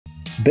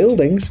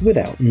buildings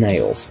without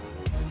nails.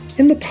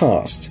 In the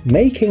past,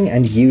 making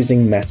and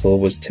using metal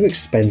was too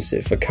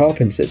expensive for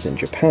carpenters in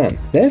Japan.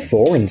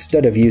 Therefore,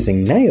 instead of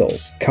using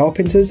nails,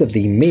 carpenters of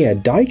the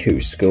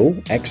Miyadaiku school,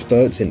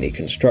 experts in the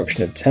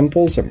construction of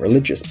temples and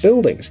religious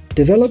buildings,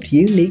 developed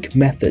unique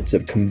methods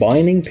of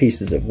combining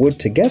pieces of wood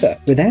together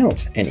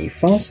without any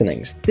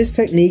fastenings. This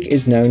technique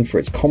is known for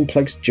its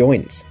complex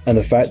joints, and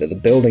the fact that the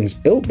buildings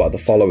built by the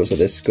followers of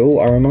this school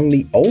are among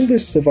the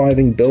oldest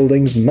surviving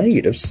buildings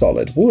made of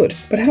solid wood.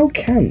 But how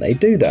can they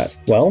do that?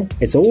 Well,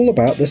 it's all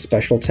about the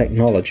special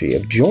technology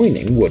of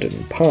joining wooden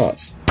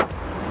parts.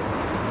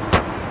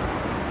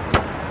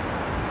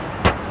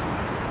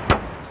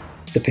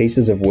 The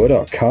pieces of wood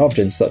are carved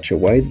in such a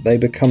way that they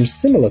become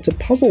similar to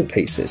puzzle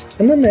pieces,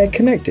 and then they're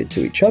connected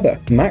to each other.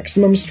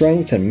 Maximum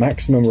strength and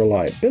maximum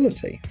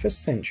reliability for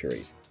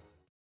centuries.